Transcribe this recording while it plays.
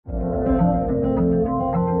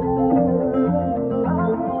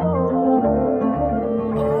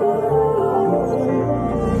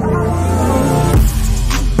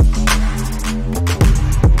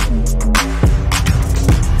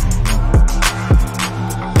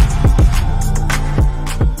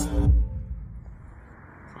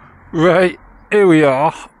Right, here we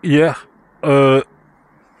are, yeah,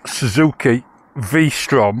 Suzuki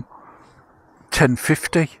Vstrom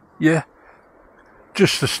 1050, yeah,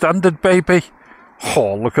 just the standard, baby.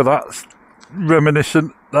 Oh, look at that, it's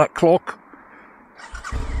reminiscent, that clock.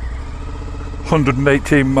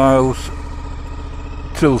 118 miles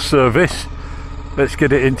till service. Let's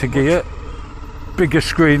get it into gear. Bigger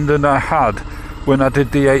screen than I had when I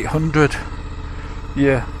did the 800,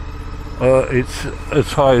 yeah. It's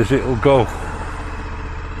as high as it'll go.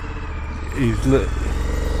 He's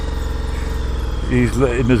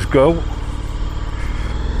letting us go.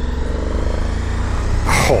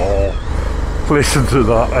 Oh, listen to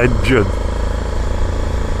that engine.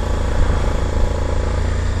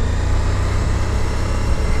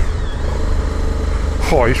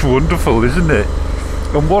 Oh, it's wonderful, isn't it?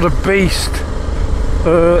 And what a beast.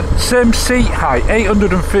 Same seat height,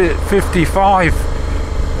 855.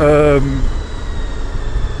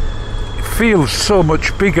 Feels so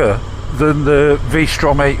much bigger than the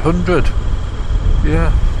Vstrom 800.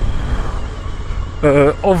 Yeah.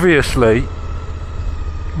 Obviously,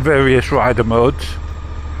 various rider modes.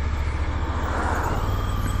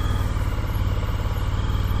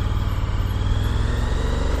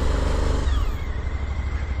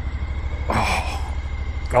 Oh,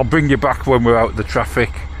 I'll bring you back when we're out of the traffic.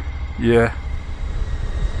 Yeah.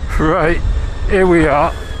 Right, here we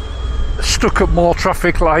are. Stuck at more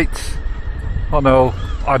traffic lights. I know,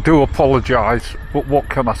 I do apologise, but what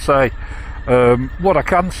can I say? What I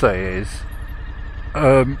can say is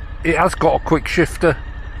it has got a quick shifter,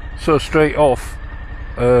 so straight off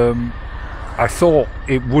I thought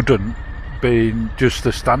it wouldn't be just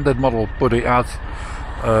the standard model, but it has.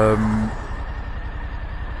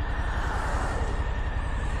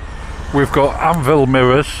 We've got anvil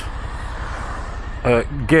mirrors,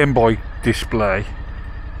 Game Boy display.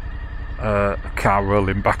 A car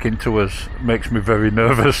rolling back into us makes me very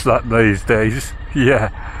nervous that these days.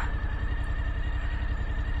 Yeah.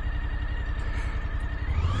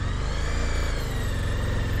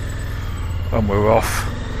 And we're off.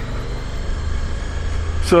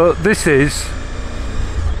 So this is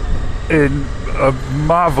in a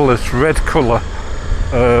marvellous red colour.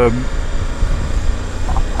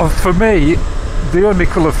 For me, the only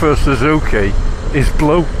colour for Suzuki is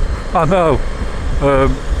blue. I know.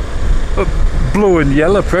 Blue and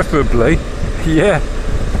yellow preferably, yeah.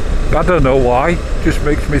 I don't know why, just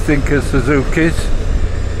makes me think of Suzuki's.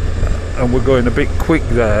 And we're going a bit quick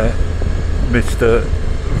there, Mr.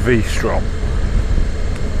 Vstrom.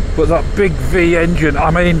 But that big V engine,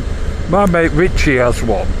 I mean, my mate Richie has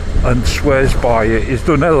one and swears by it. He's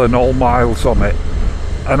done hell and all miles on it,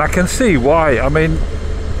 and I can see why. I mean,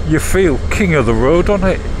 you feel king of the road on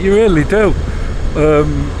it, you really do.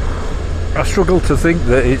 I struggle to think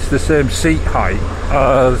that it's the same seat height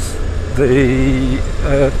as the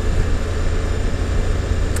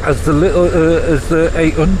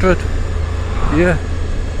 800, yeah.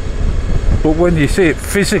 But when you see it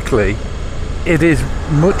physically, it is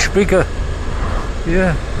much bigger,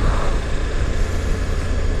 yeah.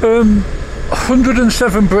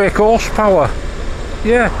 107 brake horsepower,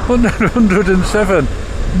 yeah, 107,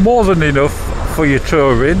 more than enough for your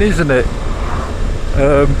touring, isn't it?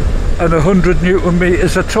 And 100 newton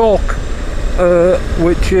meters of torque,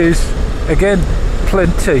 which is again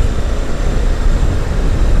plenty.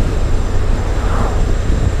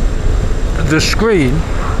 The screen,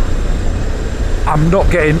 I'm not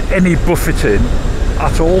getting any buffeting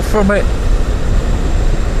at all from it.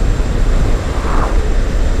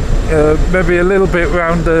 Maybe a little bit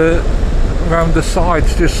round the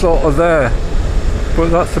sides, just sort of there, but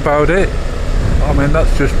that's about it. I mean,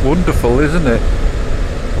 that's just wonderful, isn't it?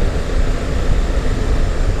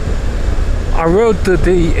 I rode the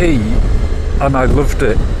DE and I loved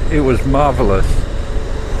it. It was marvellous.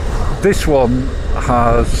 This one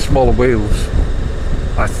has smaller wheels,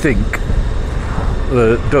 I think.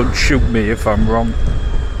 Don't shoot me if I'm wrong.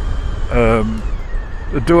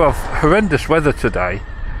 We do have horrendous weather today,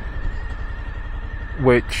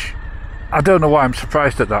 which I don't know why I'm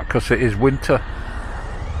surprised at that, because it is winter.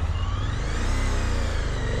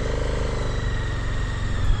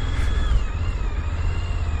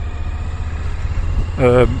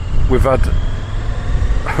 We've had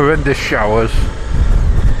horrendous showers,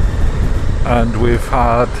 and we've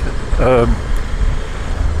had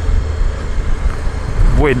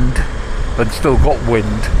wind, and still got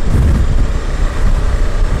wind.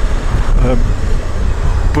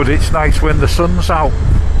 But it's nice when the sun's out,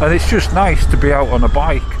 and it's just nice to be out on a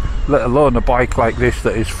bike, let alone a bike like this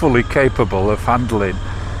that is fully capable of handling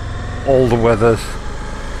all the weathers,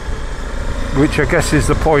 which I guess is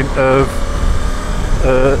the point of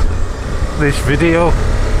this video.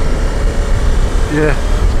 Yeah.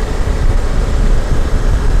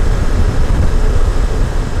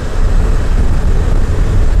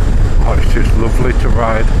 Oh, it's just lovely to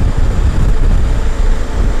ride.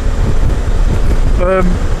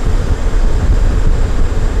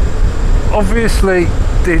 Obviously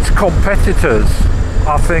its competitors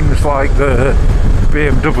are things like the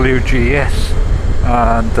BMW GS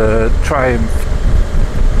and Triumph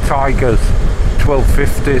Tigers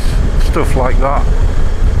 1250s, stuff like that,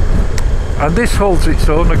 and this holds its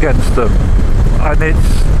own against them, and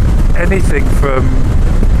it's anything from,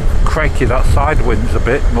 crikey, that side wind's a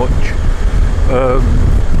bit much,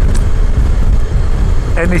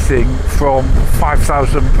 anything from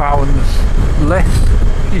 £5,000 less.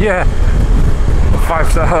 Yeah,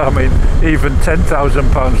 5,000, I mean even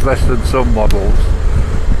 £10,000 less than some models.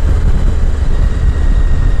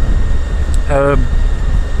 Of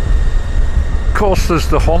course there's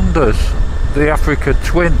the Hondas, the Africa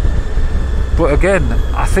Twin, but again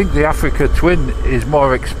I think the Africa Twin is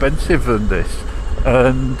more expensive than this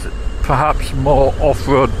and perhaps more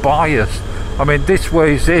off-road biased. I mean, this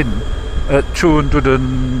weighs in at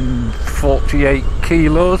 248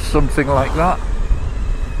 kilos, something like that,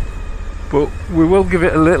 but we will give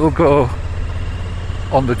it a little go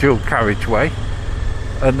on the dual carriageway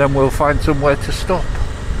and then we'll find somewhere to stop.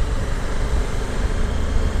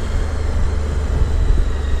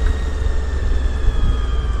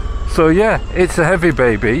 So yeah, it's a heavy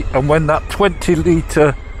baby, and when that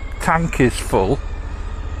 20-litre tank is full,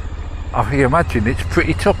 I imagine it's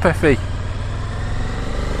pretty top heavy.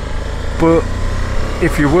 But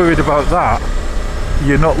if you're worried about that,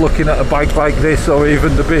 you're not looking at a bike like this, or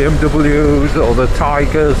even the BMWs or the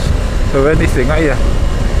Tigers or anything, are you?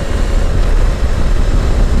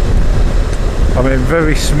 I mean,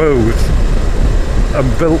 very smooth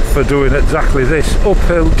and built for doing exactly this.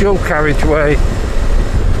 Uphill, dual carriageway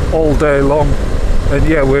all day long, and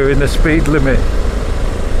yeah, we're in the speed limit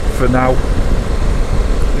for now.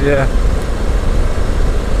 Yeah.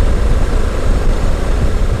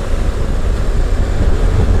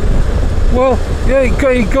 Well, yeah, it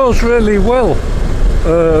goes really well.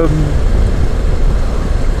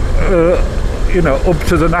 You know, up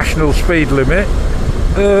to the national speed limit,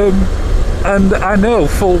 and I know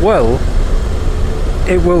full well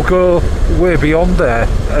it will go way beyond there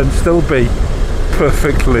and still be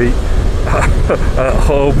perfectly at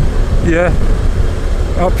home. Yeah,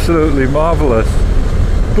 absolutely marvellous.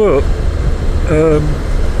 But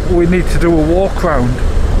we need to do a walk round,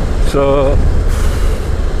 so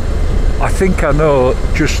I think I know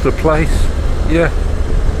just the place. Yeah.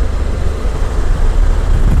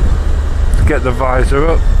 Let's get the visor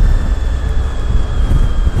up.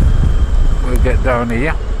 We'll get down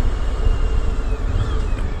here.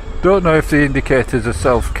 Don't know if the indicators are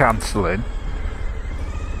self-cancelling.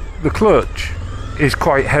 The clutch is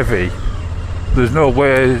quite heavy. There's no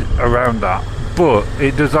way around that. But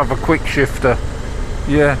it does have a quick shifter.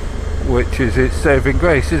 Yeah. Which is its saving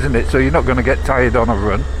grace, isn't it? So you're not going to get tired on a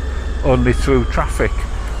run. Only through traffic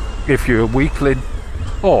if you're a weakling,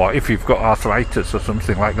 or if you've got arthritis or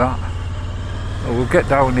something like that. Well, we'll get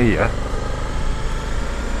down here.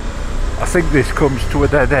 I think this comes to a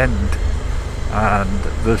dead end and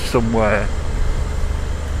there's somewhere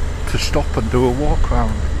to stop and do a walk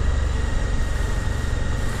round.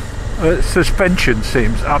 Suspension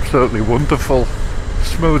seems absolutely wonderful,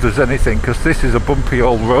 smooth as anything, because this is a bumpy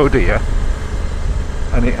old road here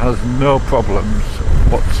and it has no problems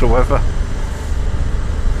whatsoever.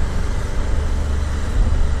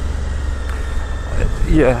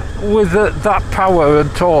 Yeah, with that power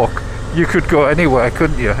and torque, you could go anywhere,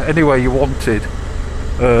 couldn't you? Anywhere you wanted.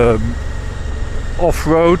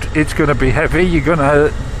 Off-road, it's going to be heavy. You're going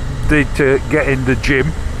to need to get in the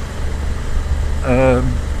gym.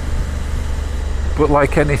 But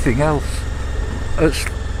like anything else, it's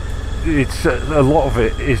a lot of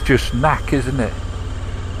it is just knack, isn't it?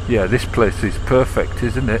 Yeah, this place is perfect,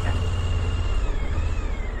 isn't it?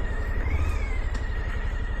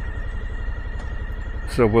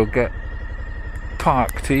 So we'll get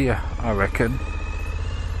parked here, I reckon.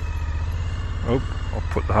 Oh, I'll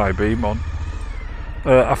put the high beam on.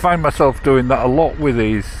 I find myself doing that a lot with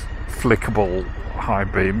these flickable high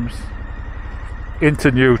beams.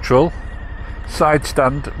 Into neutral, side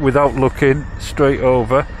stand without looking, straight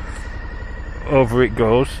over. Over it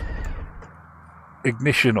goes.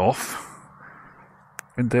 Ignition off.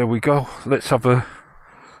 And there we go. Let's have a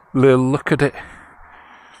little look at it.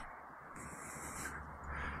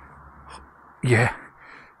 Yeah,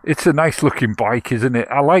 it's a nice looking bike, isn't it?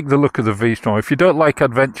 I like the look of the Vstrom. If you don't like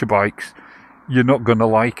adventure bikes, you're not going to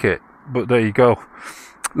like it. But there you go.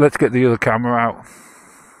 let's get the other camera out.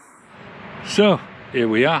 So here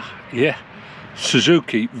we are. Yeah,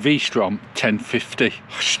 Suzuki Vstrom 1050.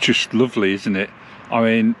 It's just lovely, isn't it? I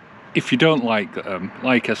mean, if you don't like them,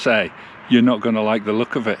 like I say, you're not going to like the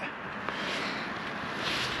look of it.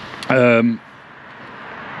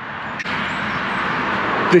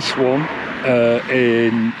 This one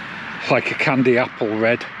in like a candy apple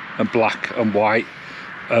red and black and white.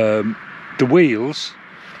 The wheels,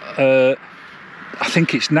 I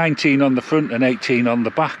think it's 19 on the front and 18 on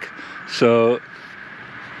the back. So,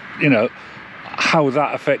 you know, how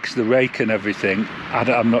that affects the rake and everything,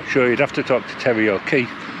 I'm not sure. You'd have to talk to Terry O'Keefe.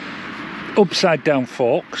 Upside down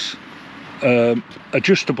forks,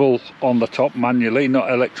 adjustable on the top manually, not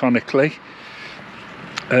electronically.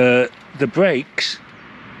 The brakes,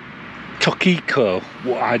 Tokiko,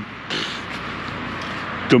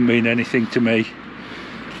 don't mean anything to me,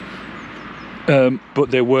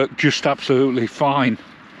 but they work just absolutely fine.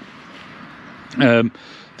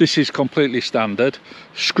 This is completely standard.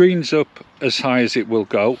 Screens up as high as it will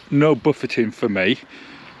go, no buffeting for me.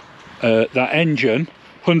 That engine,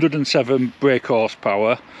 107 brake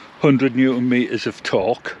horsepower, 100 newton meters of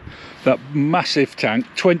torque. That massive tank,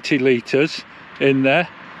 20 litres in there,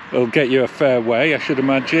 will get you a fair way, I should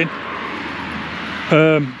imagine.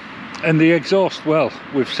 And the exhaust, well,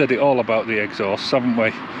 we've said it all about the exhausts, haven't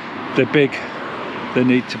we? They're big, they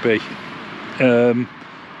need to be.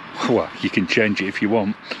 Well, you can change it if you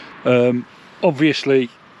want. Obviously,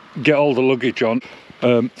 get all the luggage on.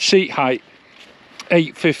 Seat height,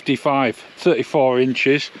 855, 34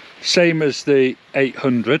 inches, same as the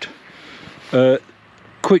 800.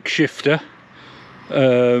 Quick shifter.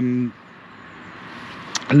 Not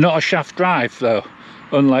a shaft drive though,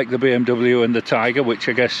 unlike the BMW and the Tiger, which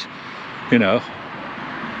I guess, you know,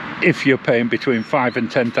 if you're paying between £5,000 and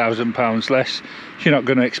 £10,000 less, you're not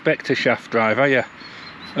going to expect a shaft drive, are you?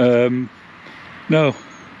 No.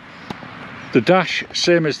 The dash,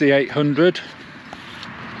 same as the 800.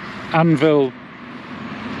 Anvil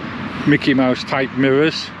Mickey Mouse type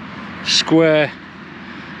mirrors. Square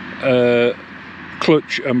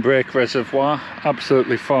clutch and brake reservoir,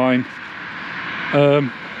 absolutely fine.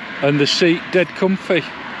 And the seat, dead comfy.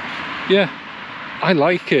 Yeah, I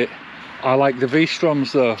like it. I like the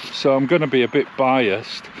V-Stroms though, so I'm going to be a bit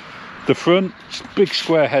biased. The front, big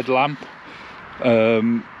square headlamp.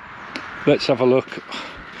 Let's have a look.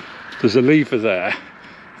 There's a lever there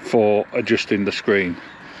for adjusting the screen.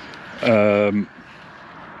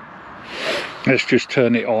 Let's just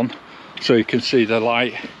turn it on so you can see the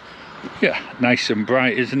light. Yeah, nice and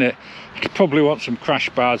bright, isn't it? You probably want some crash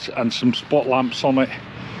bars and some spot lamps on it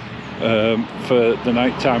for the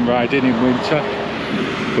nighttime riding in winter,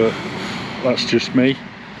 but that's just me.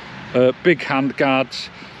 Big hand guards,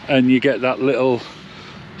 and you get that little,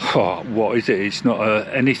 oh, what is it? It's not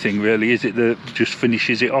anything really, is it? That just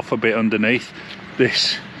finishes it off a bit underneath.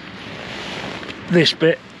 This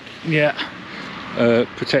bit, yeah,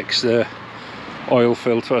 protects the oil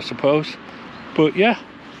filter, I suppose. But yeah,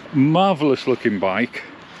 marvellous looking bike.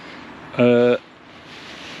 Tad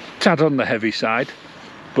on the heavy side,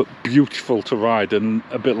 but beautiful to ride and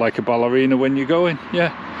a bit like a ballerina when you're going.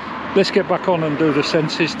 Yeah, let's get back on and do the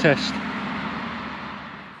senses test.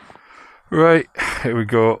 Right, here we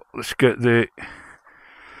go. Let's get the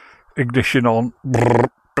ignition on.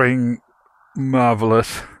 Bing,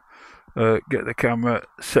 marvellous. Get the camera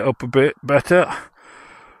set up a bit better.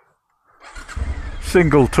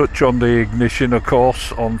 Single touch on the ignition, of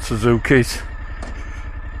course, on Suzuki's.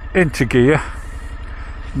 Into gear.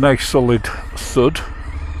 Nice solid thud.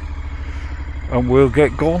 And we'll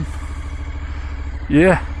get going.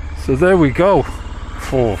 Yeah, so there we go.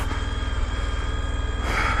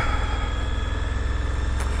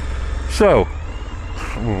 So,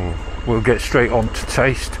 we'll get straight on to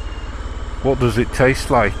taste. What does it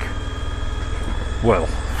taste like? Well,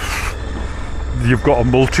 you've got a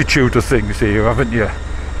multitude of things here, haven't you?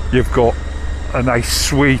 You've got a nice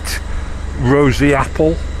sweet rosy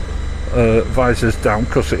apple, visors down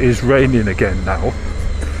because it is raining again now,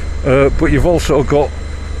 but you've also got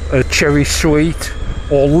a cherry sweet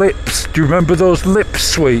or lips. Do you remember those lip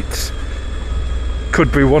sweets?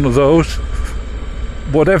 Could be one of those.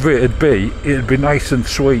 Whatever it'd be nice and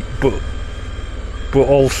sweet, but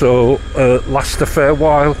also last a fair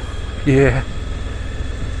while. Yeah.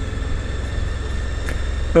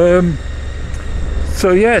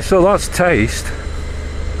 So yeah, so that's taste.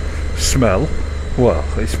 Smell, well,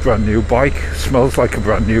 it's a brand new bike, smells like a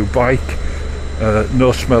brand new bike.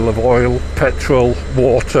 No smell of oil, petrol,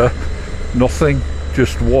 water, nothing,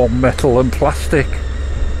 just warm metal and plastic.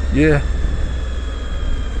 Yeah.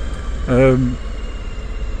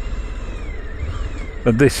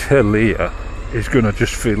 and this hill here is going to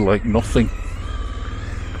just feel like nothing.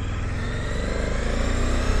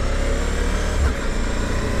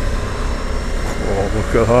 Oh,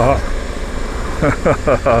 look at that.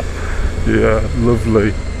 Yeah,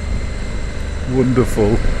 lovely,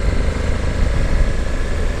 wonderful.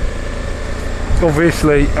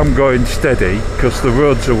 Obviously I'm going steady because the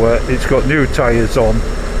roads are wet. It's got new tyres on.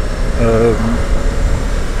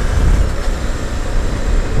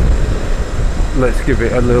 Let's give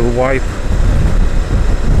it a little wipe.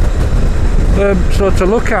 So to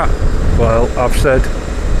look at, well, I've said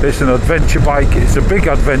it's an adventure bike. It's a big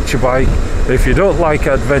adventure bike. If you don't like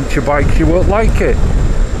adventure bikes, you won't like it,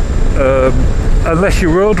 unless you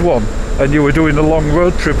rode one and you were doing a long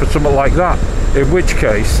road trip or something like that, in which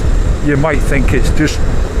case you might think it's just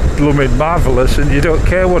blooming marvellous and you don't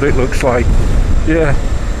care what it looks like. Yeah,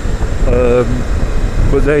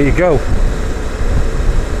 but there you go.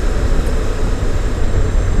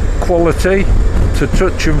 Quality to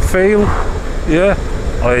touch and feel, yeah,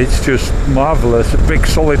 it's just marvellous. A big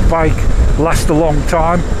solid bike, lasts a long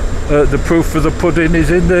time. The proof of the pudding is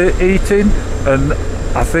in the eating, and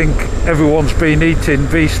I think everyone's been eating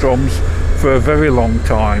Vstroms for a very long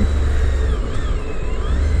time.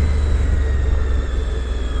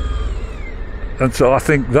 And so I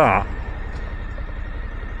think that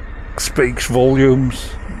speaks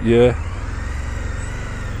volumes, yeah.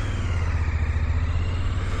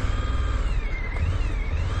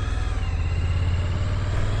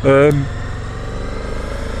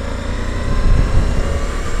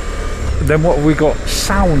 Then what have we got?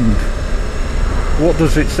 Sound. What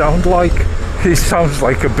does it sound like? It sounds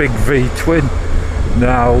like a big V-twin.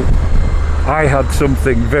 Now, I had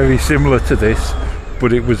something very similar to this,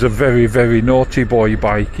 but it was a very, very naughty boy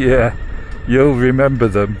bike, yeah. You'll remember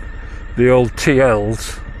them. The old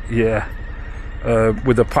TLs, yeah,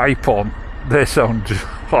 with a pipe on. They sound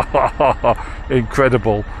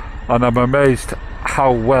incredible. And I'm amazed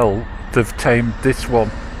how well they've tamed this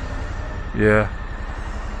one, yeah.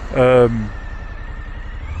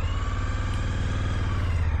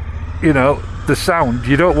 You know, the sound,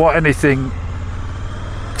 you don't want anything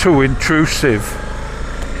too intrusive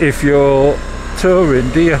if you're touring,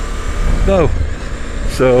 do you? No.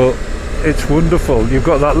 So it's wonderful. You've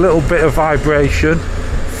got that little bit of vibration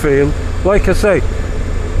feel. Like I say,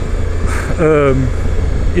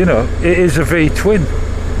 you know, it is a V-twin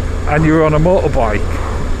and you're on a motorbike.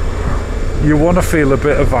 You want to feel a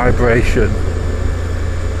bit of vibration.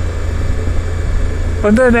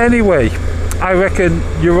 And then anyway, I reckon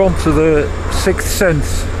you're onto the sixth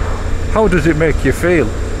sense. How does it make you feel?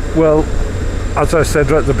 Well, as I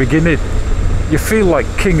said at the beginning, you feel like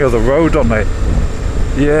king of the road on it.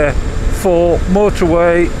 Yeah, for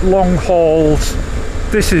motorway, long hauls,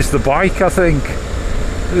 this is the bike, I think.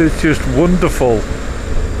 It's just wonderful.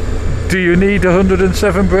 Do you need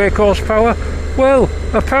 107 brake horsepower? Well,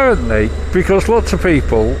 apparently, because lots of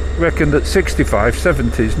people reckon that 65,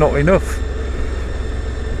 70 is not enough.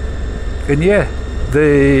 And yeah,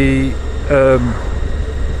 the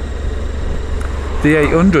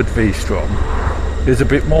 800 V-Strom is a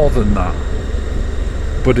bit more than that,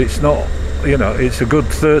 but it's not, you know, it's a good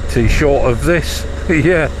 30 short of this.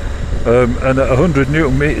 Yeah, and at 100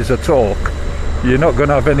 Newton meters of torque, you're not going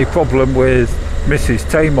to have any problem with Mrs.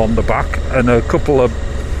 Tame on the back and a couple of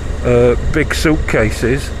big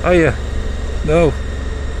suitcases, are you? No.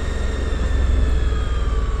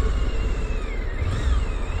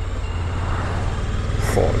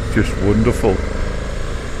 Oh, it's just wonderful.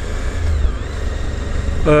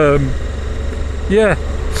 Yeah,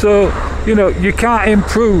 so, you know, you can't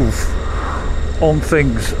improve on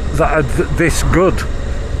things that are this good,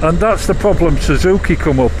 and that's the problem Suzuki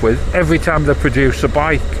come up with. Every time they produce a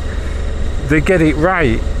bike, they get it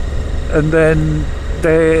right and then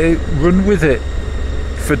they run with it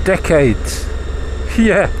for decades.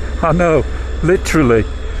 Yeah, I know, literally.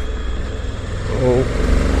 Oh,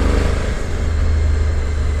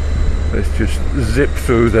 let's just zip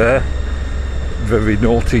through there. Very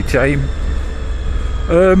naughty Tame.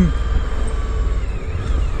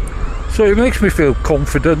 So it makes me feel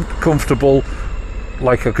confident, comfortable,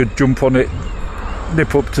 like I could jump on it,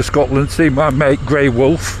 nip up to Scotland, see my mate Grey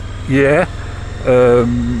Wolf, yeah. I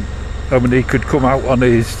mean, he could come out on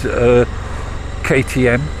his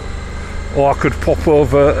KTM, or I could pop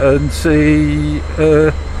over and see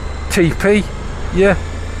TP, yeah.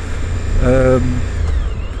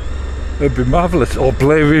 It'd be marvellous. Or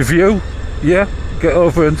Blair Review, yeah. Get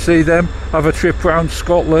over and see them, have a trip around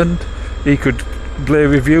Scotland. He could, Blair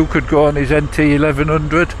Review could go on his NT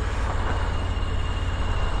 1100.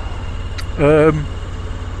 And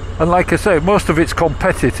like I say, most of its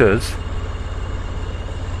competitors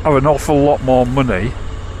are an awful lot more money,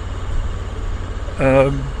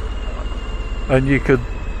 and you could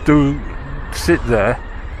sit there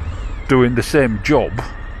doing the same job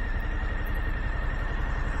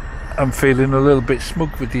and feeling a little bit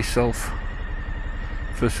smug with yourself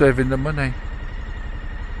for saving the money.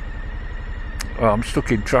 Well, I'm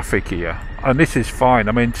stuck in traffic here, and this is fine.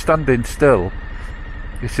 I mean, standing still,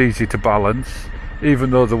 it's easy to balance, even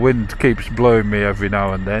though the wind keeps blowing me every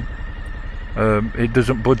now and then. It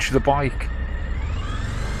doesn't budge the bike.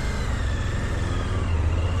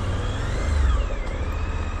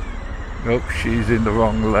 Oh, she's in the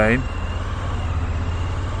wrong lane.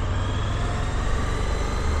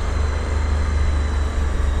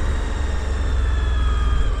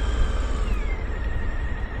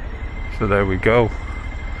 So there we go.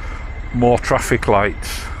 More traffic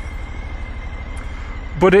lights.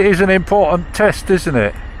 But it is an important test, isn't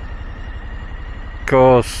it?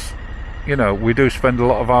 Because, you know, we do spend a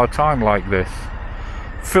lot of our time like this.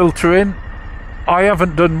 Filtering, I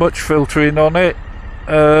haven't done much filtering on it.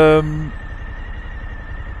 I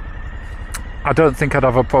don't think I'd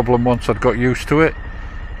have a problem once I'd got used to it.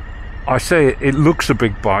 I say it looks a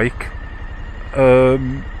big bike.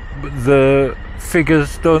 The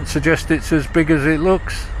figures don't suggest it's as big as it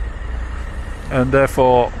looks, and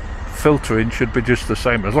therefore filtering should be just the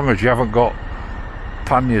same, as long as you haven't got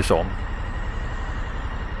panniers on.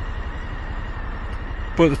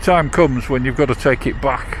 But the time comes when you've got to take it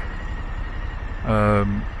back,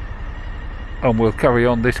 and we'll carry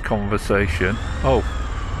on this conversation. Oh,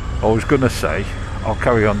 I was going to say I'll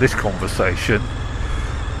carry on this conversation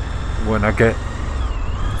when I get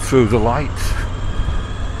through the lights.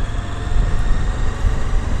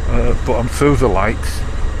 But I'm through the lights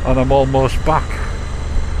and I'm almost back.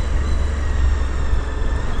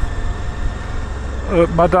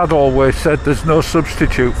 My dad always said there's no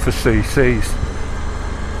substitute for CCs,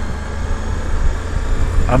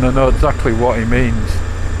 and I know exactly what he means,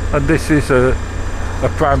 and this is a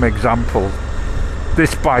prime example.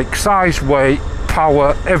 This bike, size, weight,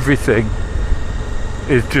 power, everything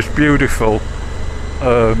is just beautiful,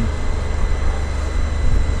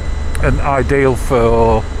 and ideal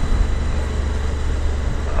for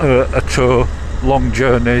a tour, long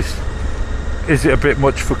journeys. Is it a bit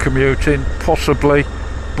much for commuting? Possibly,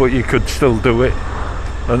 but you could still do it,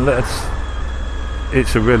 unless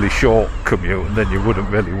it's a really short commute, and then you wouldn't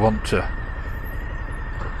really want to.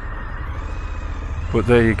 But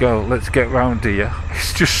there you go, let's get round here.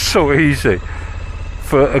 It's just so easy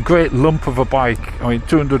for a great lump of a bike. I mean,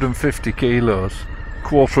 250 kilos,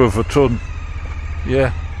 quarter of a ton,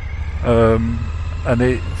 yeah. And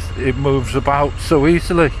it moves about so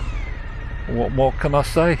easily. What more can I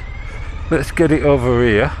say? Let's get it over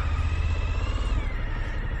here.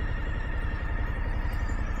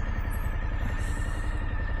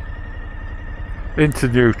 Into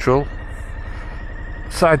neutral.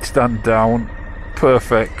 Side stand down.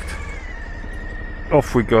 Perfect.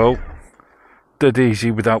 Off we go. Dead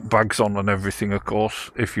easy without bags on and everything, of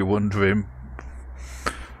course, if you're wondering.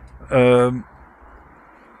 There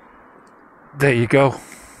you go.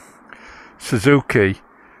 Suzuki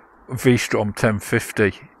Vstrom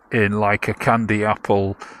 1050 in like a candy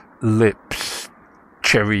apple lips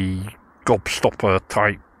cherry gobstopper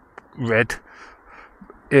type red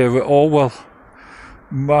here at Orwell.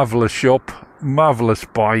 Marvellous shop, marvellous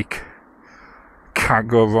bike, can't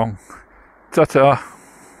go wrong. Ta-ta.